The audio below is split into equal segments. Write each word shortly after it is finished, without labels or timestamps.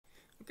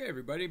Hey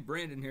everybody,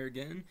 Brandon here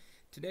again.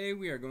 Today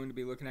we are going to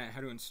be looking at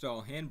how to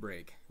install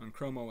Handbrake on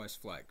Chrome OS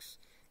Flex.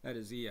 That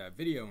is the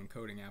video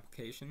encoding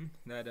application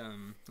that a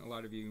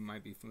lot of you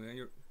might be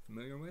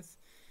familiar with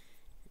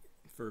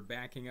for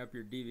backing up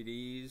your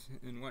DVDs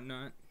and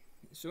whatnot.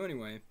 So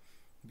anyway,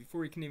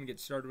 before you can even get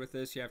started with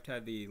this, you have to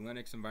have the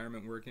Linux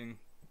environment working.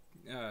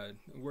 A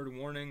word of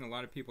warning, a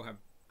lot of people have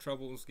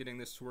troubles getting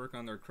this to work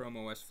on their Chrome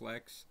OS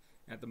Flex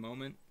at the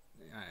moment.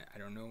 I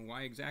don't know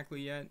why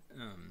exactly yet.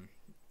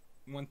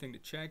 One thing to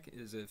check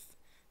is if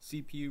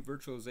CPU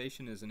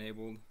virtualization is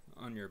enabled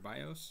on your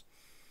BIOS,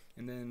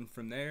 and then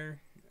from there,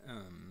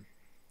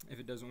 if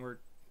it doesn't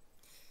work,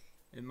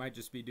 it might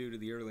just be due to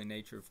the early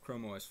nature of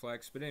Chrome OS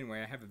Flex. But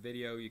anyway, I have a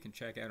video you can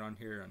check out on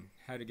here on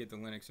how to get the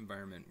Linux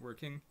environment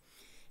working.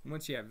 And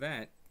once you have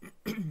that,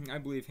 I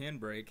believe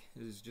Handbrake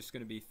is just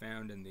going to be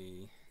found in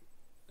the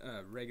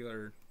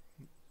regular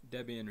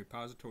Debian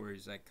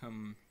repositories that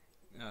come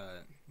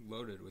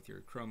loaded with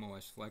your Chrome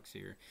OS Flex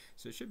here.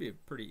 So it should be a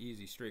pretty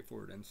easy,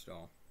 straightforward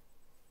install.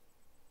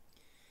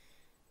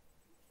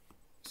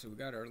 So we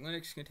got our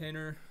Linux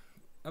container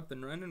up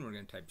and running. We're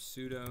going to type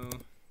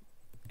sudo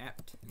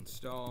apt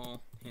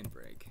install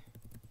Handbrake.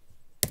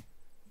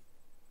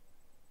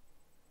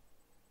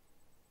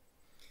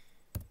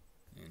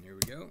 And here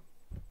we go.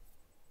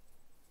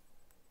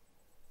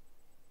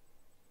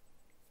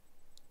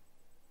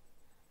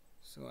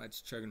 So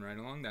that's chugging right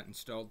along. That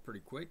installed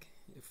pretty quick.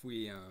 If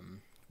we're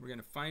going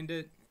to find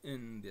it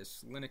in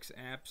this Linux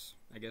apps,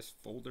 I guess,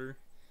 folder.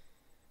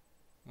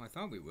 Well, I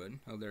thought we would.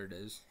 Oh, there it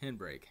is.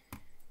 Handbrake.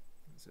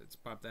 So let's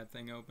pop that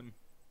thing open.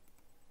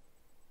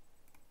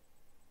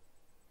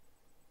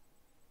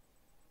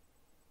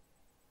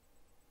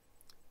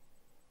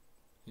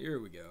 Here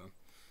we go.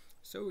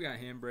 So we got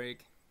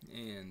Handbrake,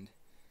 and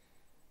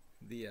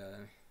the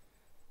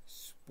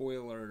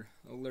spoiler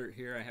alert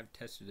here, I have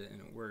tested it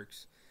and it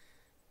works.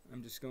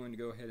 I'm just going to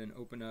go ahead and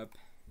open up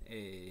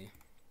a,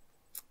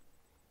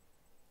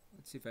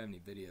 let's see if I have any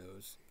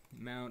videos.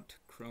 Mount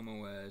Chrome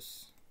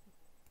OS.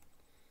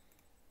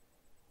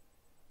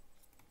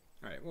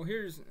 Alright, well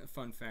here's a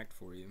fun fact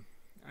for you.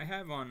 I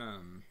have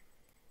on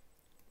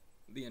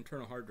the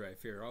internal hard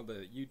drive here all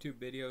the YouTube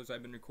videos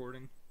I've been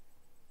recording,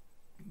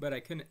 but I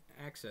couldn't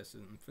access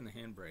them from the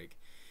Handbrake.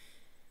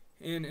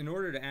 And in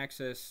order to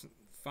access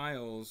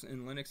files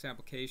in Linux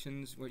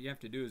applications, what you have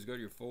to do is go to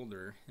your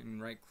folder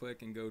and right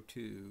click and go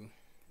to,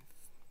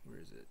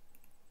 where is it?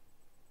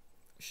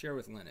 Share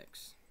with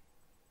Linux.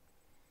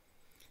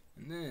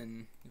 And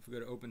then if we go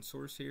to open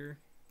source here,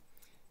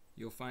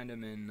 you'll find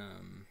them in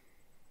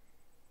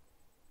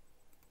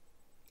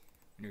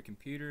your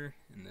computer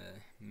in the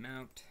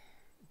Mount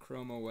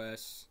Chrome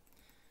OS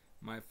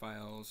My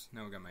Files.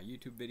 Now we got my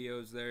YouTube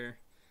videos there.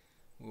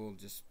 We'll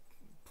just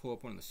pull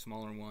up one of the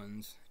smaller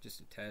ones just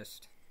to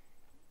test.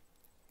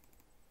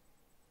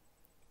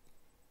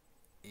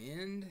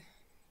 And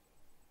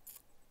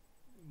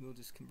we'll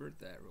just convert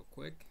that real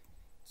quick.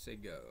 Say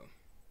go.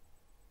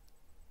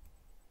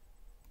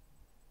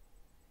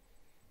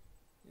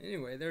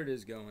 Anyway, there it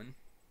is going.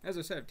 As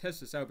I said, I've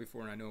tested this out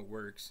before and I know it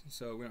works,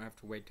 so we don't have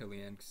to wait till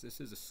the end because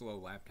this is a slow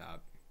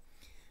laptop.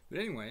 But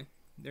anyway,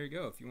 there you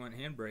go. If you want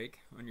Handbrake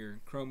on your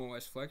Chrome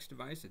OS Flex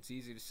device, it's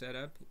easy to set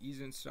up, easy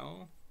to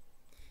install,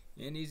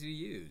 and easy to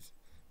use.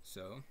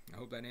 So I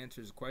hope that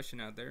answers the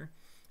question out there.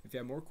 If you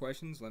have more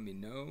questions, let me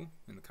know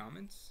in the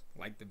comments.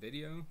 Like the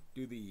video,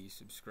 do the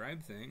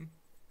subscribe thing,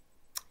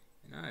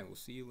 and I will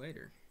see you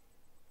later.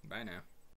 Bye now.